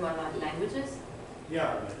are you talking about languages?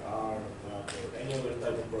 Yeah, like R, or any other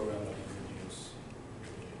type of program that you could use.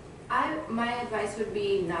 My advice would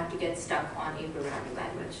be not to get stuck on a programming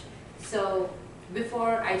language. So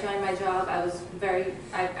before I joined my job,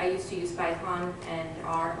 I used to use Python and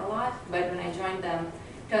R a lot, but when I joined them,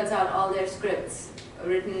 turns out all their scripts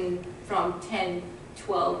written from 10,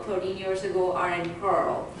 12, 13 years ago are in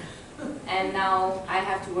Perl. And now I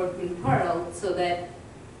have to work in Perl so that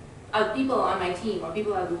people on my team or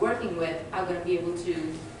people I'll be working with are going to be able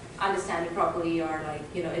to understand it properly, or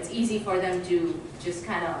it's easy for them to just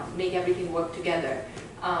kind of make everything work together.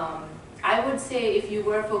 I would say if you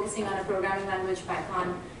were focusing on a programming language,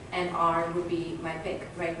 Python and R would be my pick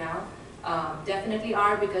right now. Definitely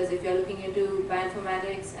R, because if you're looking into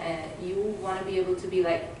bioinformatics, you want to be able to be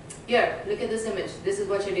like, here, look at this image. This is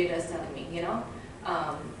what your data is telling me,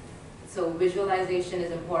 So visualization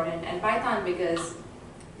is important. And Python, because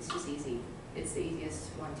it's just easy. It's the easiest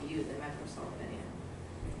one to use in my personal opinion.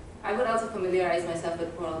 I would also familiarize myself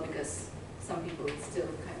with Perl because some people still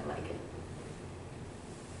kind of like it.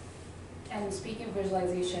 And speaking of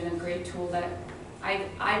visualization, a great tool that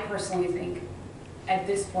I personally think at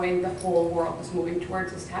this point the whole world is moving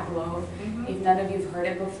towards is Tableau. If none of you have heard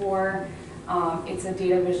it before, it's a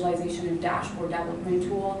data visualization and dashboard development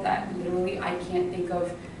tool that literally I can't think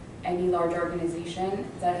of any large organization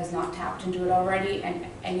that has not tapped into it already, and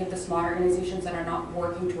any of the small organizations that are not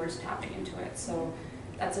working towards tapping into it. So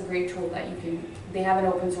that's a great tool that they have an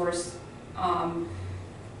open source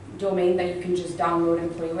domain that you can just download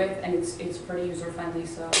and play with, and it's pretty user friendly.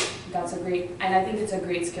 So that's and I think it's a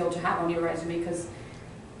great skill to have on your resume, because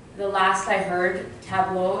the last I heard,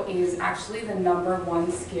 Tableau is actually the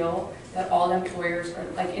 #1 skill that all employers are,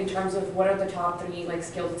 like, in terms of what are the top 3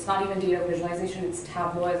 skills. It's not even data visualization, it's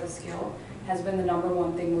Tableau as a skill has been the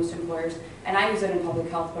 #1 thing most employers, and I use it in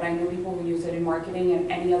public health, but I know people who use it in marketing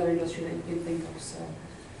and any other industry that you can think of. So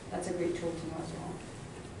that's a great tool to know as well.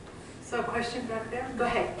 So a question back there? Go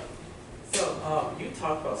ahead. So you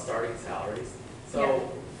talked about starting salaries. So Yeah.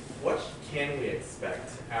 what can we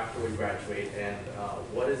expect after we graduate, and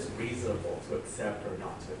what is reasonable to accept or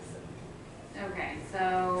not to accept? Okay,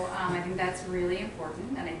 so I think that's really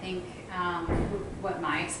important, and I think what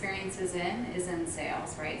my experience is in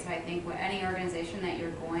sales, right? So I think what any organization that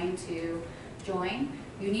you're going to join,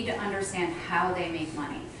 you need to understand how they make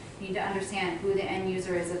money. You need to understand who the end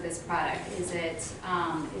user is of this product. Is it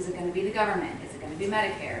going to be the government? Is it going to be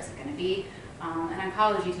Medicare? Is it going to be an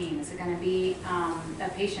oncology team? Is it going to be a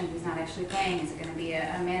patient who's not actually paying? Is it going to be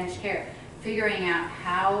a managed care? Figuring out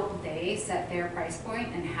how they set their price point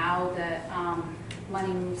and how the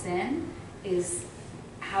money moves in is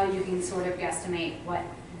how you can sort of guesstimate what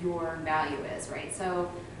your value is, right? So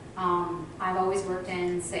I've always worked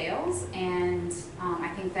in sales, and I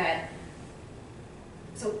think that,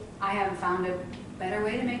 so I haven't found a better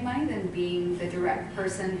way to make money than being the direct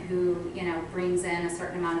person who, brings in a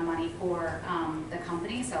certain amount of money for the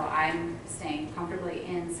company. So I'm staying comfortably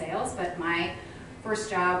in sales, but my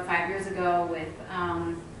first job 5 years ago with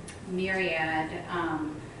Myriad,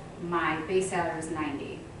 my base salary was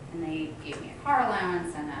 90, and they gave me a car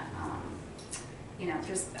allowance and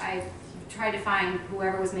I tried to find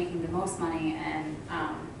whoever was making the most money, and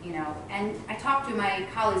and I talked to my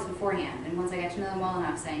colleagues beforehand, and once I got to know them well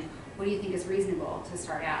enough, saying, what do you think is reasonable to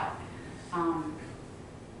start out?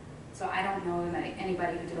 So I don't know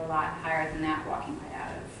anybody who did a lot higher than that walking right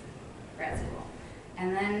out of grad school.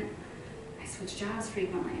 And then I switched jobs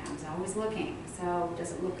frequently. I was always looking. So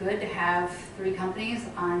does it look good to have 3 companies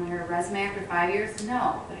on your resume after 5 years?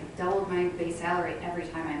 No, but I doubled my base salary every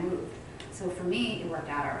time I moved. So for me, it worked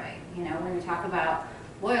out all right. When we talk about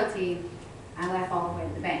loyalty, I laugh all the way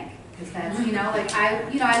to the bank, because that's,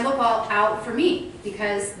 I look all out for me,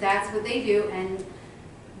 because that's what they do, and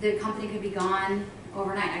the company could be gone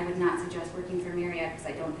overnight. I would not suggest working for Myriad, because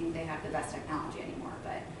I don't think they have the best technology anymore,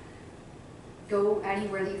 but go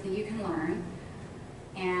anywhere that you think you can learn,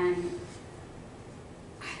 and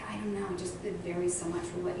I don't know, just it varies so much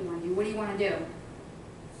for what you want to do. What do you want to do?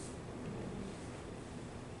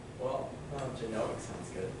 Well, genomics sounds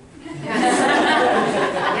good. Yes.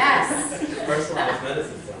 Yes. Personalized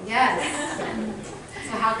medicine sounds Yes.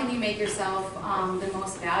 So how can you make yourself the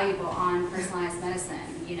most valuable on personalized medicine?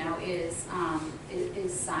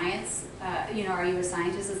 Is science, are you a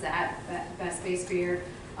scientist? Is that best base for your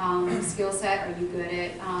skill set? Are you good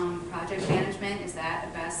at project management? Is that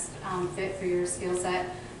the best fit for your skill set?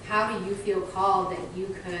 How do you feel called that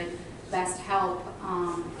you could best help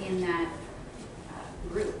in that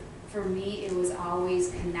group. For me, it was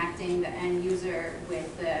always connecting the end user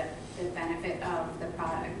with the benefit of the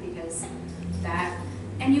product, because that,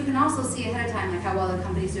 and you can also see ahead of time like how well the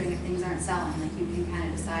company's doing if things aren't selling. Like you can kind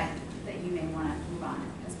of decide that you may want to move on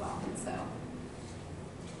as well. So.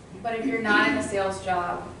 But if you're not in a sales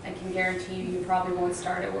job, I can guarantee you, you probably won't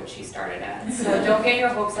start at what she started at. So don't get your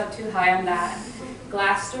hopes up too high on that.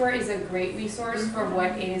 Glassdoor is a great resource for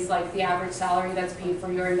what is like the average salary that's paid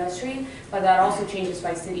for your industry, but that also changes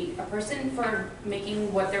by city. A person for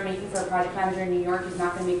making what they're making for a project manager in New York is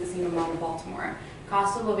not going to make the same amount in Baltimore.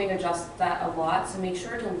 Cost of living adjusts that a lot, so make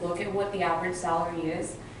sure to look at what the average salary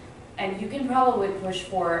is. And you can probably push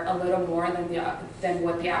for a little more than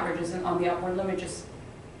what the average is on the upward limit, just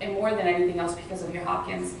and more than anything else because of your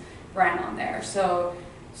Hopkins brand on there. So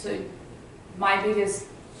my biggest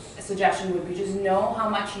suggestion would be just know how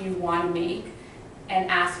much you want to make and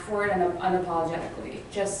ask for it unapologetically.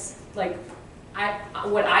 Just like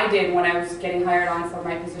what I did when I was getting hired on for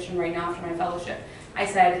my position right now after my fellowship. I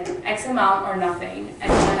said X amount or nothing,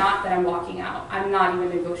 and if not, then I'm walking out. I'm not even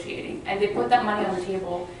negotiating. And they put that money on the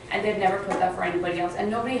table, and they've never put that for anybody else. And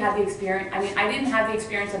nobody had the experience. I mean, I didn't have the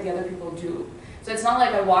experience that the other people do. So it's not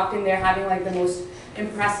like I walked in there having like the most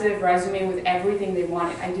impressive resume with everything they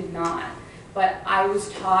wanted. I did not. But I was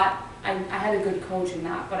taught, I had a good coach in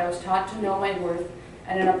that, but I was taught to know my worth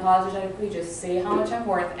and then apologetically just say how much I'm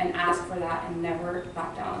worth and ask for that and never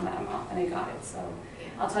back down on that amount. And I got it. So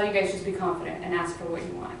I'll tell you guys, just be confident and ask for what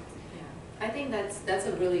you want. Yeah. I think that's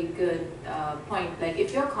a really good point. Like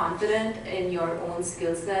if you're confident in your own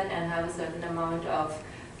skill set and have a certain amount of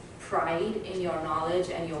pride in your knowledge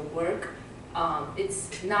and your work,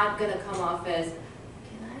 it's not going to come off as,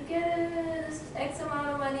 can I get this X amount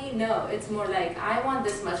of money? No, it's more like, I want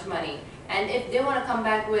this much money. And if they want to come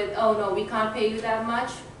back with, oh no, we can't pay you that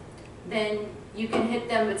much, then you can hit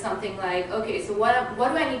them with something like, okay, so what do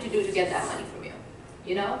I need to do to get that money from you?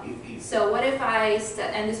 You know? So what if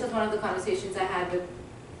and this was one of the conversations I had with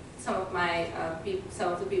some of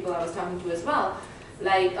the people I was talking to as well.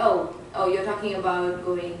 Like, oh, you're talking about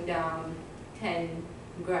going down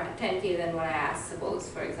 10K than what I asked, suppose,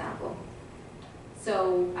 for example.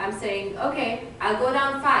 So I'm saying, okay, I'll go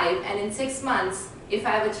down 5, and in 6 months, if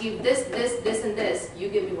I've achieved this, and this, you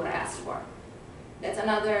give me what I asked for. That's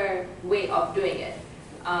another way of doing it.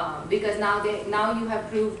 Because now you have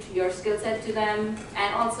proved your skill set to them,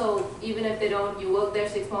 and also, even if they don't, you work there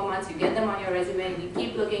 6 more months, you get them on your resume, and you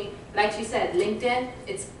keep looking. Like she said, LinkedIn,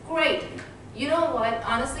 it's great. You know what,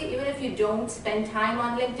 honestly, even if you don't spend time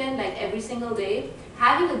on LinkedIn, like every single day,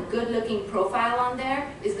 having a good-looking profile on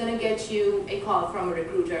there is going to get you a call from a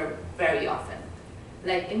recruiter very often,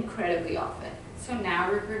 like incredibly often. So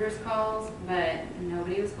now recruiters calls, but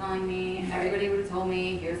nobody was calling me. Everybody would have told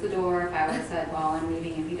me, here's the door. If I would have said, well, I'm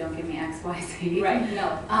leaving if you don't give me X, Y, Z. Right,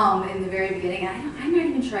 no. In the very beginning, I'm not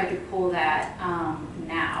even sure I could pull that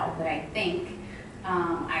now, but I think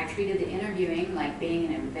I treated the interviewing like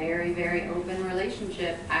being in a very, very open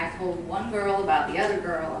relationship. I told one girl about the other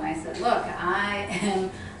girl, and I said, look,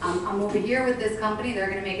 I'm over here with this company. They're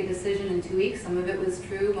going to make a decision in 2 weeks. Some of it was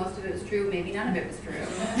true, most of it was true, maybe none of it was true.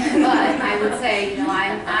 But I would say, you know,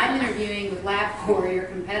 I'm interviewing with LabCorp, your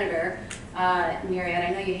competitor, Myriad.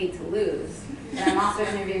 I know you hate to lose, but I'm also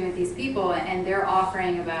interviewing with these people, and they're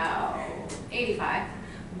offering about 85.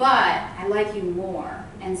 But I like you more,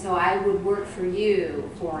 and so I would work for you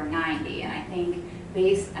for 90. And I think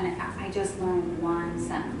I just learned one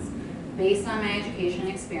sentence. Based on my education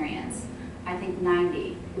experience, I think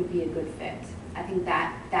 90 would be a good fit. I think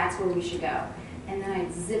that's where we should go. And then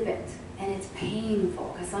I'd zip it, and it's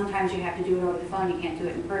painful, because sometimes you have to do it over the phone, you can't do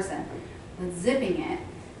it in person. But zipping it,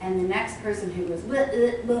 and the next person who goes,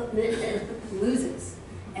 loses.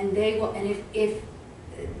 And they will, and if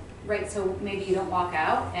right, so maybe you don't walk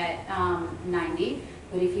out at 90,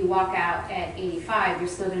 but if you walk out at 85, you're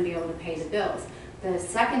still going to be able to pay the bills. The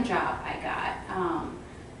second job I got,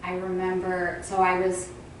 I remember,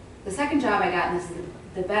 the second job I got, and this is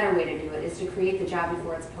the better way to do it, is to create the job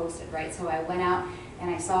before it's posted, right? So I went out and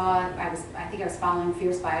I think I was following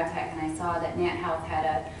Fierce Biotech, and I saw that Nat Health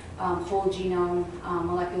had a whole genome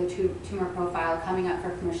molecular tumor profile coming up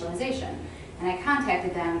for commercialization. And I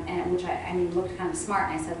contacted them, and which I mean looked kind of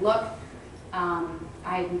smart, and I said, look,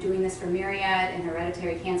 I'm doing this for Myriad and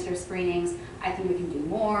hereditary cancer screenings. I think we can do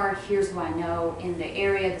more. Here's who I know in the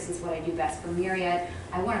area. This is what I do best for Myriad.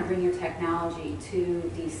 I want to bring your technology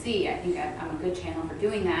to DC. I think I'm a good channel for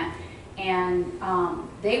doing that. And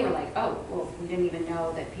they were like, oh, well, we didn't even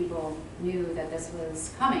know that people knew that this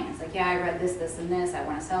was coming. It's like, yeah, I read this, this, and this. I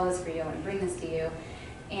want to sell this for you. I want to bring this to you.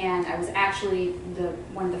 And I was actually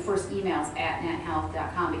one of the first emails at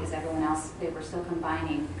nethealth.com because everyone else, they were still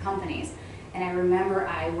combining companies. And I remember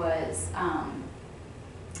I was,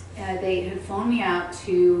 they had flown me out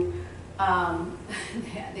to,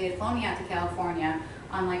 they had flown me out to California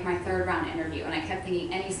on like my 3rd round interview, and I kept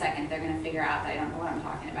thinking any second they're going to figure out that I don't know what I'm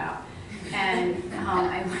talking about. And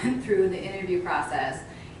I went through the interview process,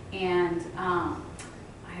 and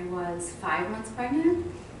I was 5 months pregnant.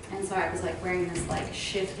 And so I was like wearing this like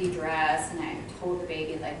shifty dress, and I told the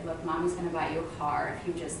baby like, look, mommy's gonna buy you a car if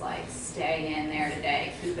you just like stay in there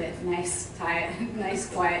today. Keep it nice, tight, nice,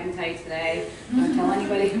 quiet and tight today. Don't tell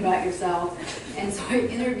anybody about yourself. And so I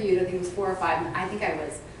interviewed, I think it was 4 or 5, I think I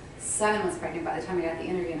was 7 months pregnant by the time I got the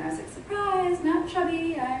interview, and I was like, surprise, not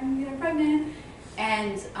chubby, I'm pregnant.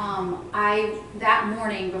 And that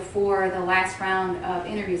morning before the last round of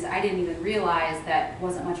interviews, I didn't even realize that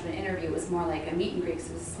wasn't much of an interview. It was more like a meet and greet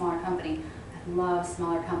because it was a smaller company. I love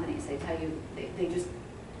smaller companies. They tell you,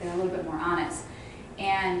 they're a little bit more honest.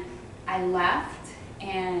 And I left,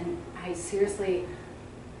 and I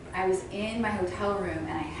was in my hotel room,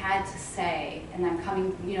 and I had to say, and I'm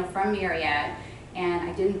coming, from Myriad, and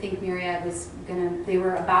I didn't think Myriad was they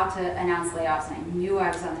were about to announce layoffs, and I knew I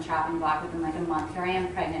was on the chopping block within like a month. Here I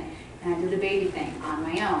am pregnant, and I did the baby thing on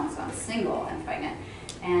my own, so I'm single and pregnant.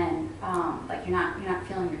 And like you're not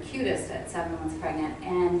feeling your cutest at 7 months pregnant.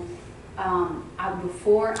 And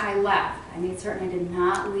before I left, I made certain I did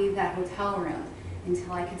not leave that hotel room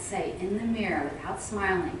until I could say in the mirror, without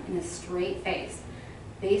smiling, in a straight face,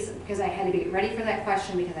 because I had to be ready for that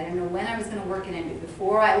question because I didn't know when I was going to work it in. But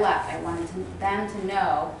before I left, I wanted them to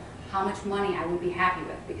know how much money I would be happy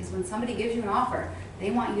with. Because when somebody gives you an offer,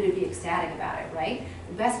 they want you to be ecstatic about it, right?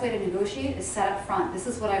 The best way to negotiate is set up front. This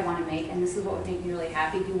is what I want to make, and this is what would make me really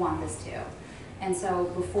happy. Do you want this too? And so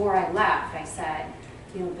before I left, I said,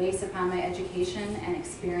 based upon my education and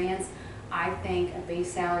experience, I think a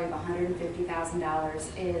base salary of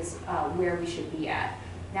 $150,000 is where we should be at.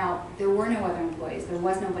 Now, there were no other employees. There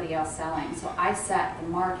was nobody else selling. So I set the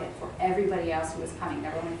market for everybody else who was coming. There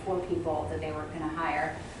were only 4 people that they were going to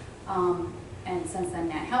hire. And since then,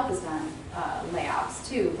 Nat Health has done layoffs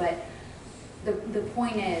too. But the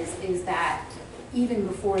point is that even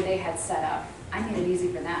before they had set up, I made it easy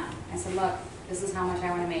for them. I said, look, this is how much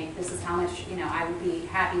I want to make. This is how much I would be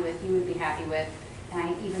happy with, you would be happy with. And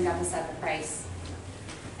I even got to set the price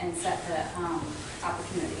and set the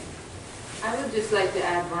opportunity. I would just like to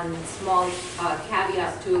add one small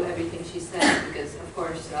caveat to everything she said, because of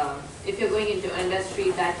course, if you're going into industry,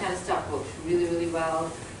 that kind of stuff works really, really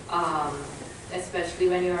well, especially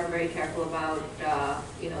when you are very careful about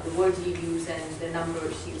the words you use and the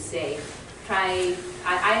numbers you say.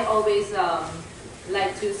 I always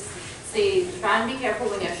like to say, try and be careful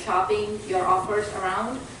when you're shopping your offers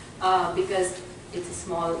around, because it's a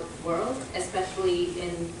small world, especially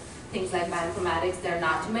in things like bioinformatics. There are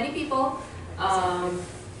not too many people.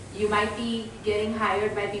 You might be getting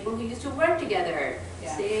hired by people who used to work together,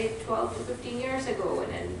 say 12 to 15 years ago,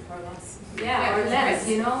 and then Or less. or less,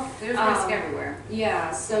 There's risk everywhere.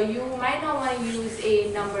 Yeah, so you might not want to use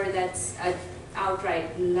a number that's an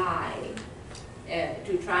outright lie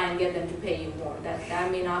to try and get them to pay you more.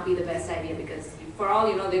 That may not be the best idea, because for all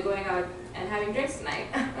you know, they're going out and having drinks tonight.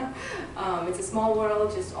 It's a small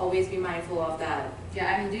world, just always be mindful of that.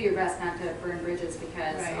 Yeah, do your best not to burn bridges,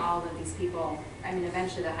 because Right. all of these people,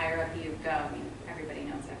 eventually the higher up you go, everybody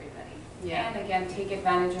knows everybody. Yeah. And again, take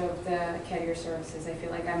advantage of the carrier services. I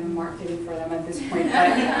feel like I'm marketing for them at this point, but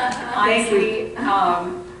honestly,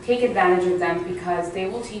 take advantage of them, because they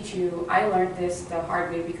will teach you. I learned this the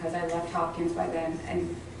hard way because I left Hopkins by then,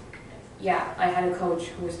 and yeah, I had a coach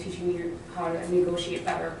who was teaching me how to negotiate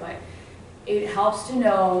better, but it helps to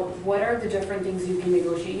know what are the different things you can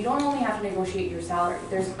negotiate. You don't only have to negotiate your salary.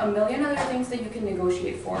 There's a million other things that you can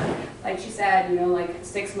negotiate for. Like she said, like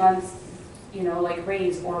 6 months, like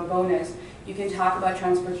raise or a bonus. You can talk about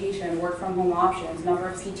transportation, work from home options, number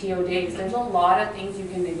of PTO days. There's a lot of things you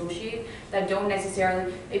can negotiate that don't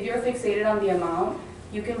necessarily, if you're fixated on the amount,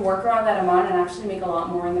 you can work around that amount and actually make a lot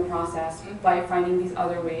more in the process by finding these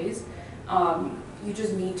other ways. You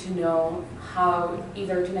just need to know how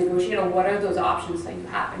either to negotiate or what are those options that you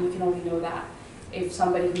have, and you can only know that if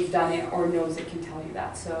somebody who's done it or knows it can tell you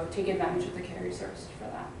that. So take advantage of the carrier services for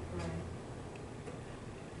that.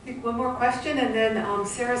 I think one more question, and then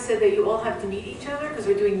Sarah said that you all have to meet each other because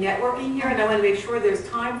we're doing networking here, and I want to make sure there's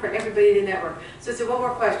time for everybody to network. So one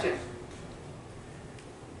more question.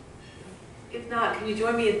 If not, can you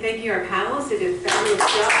join me in thanking our panelists? They did a fabulous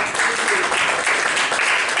job.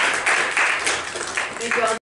 Thank you all.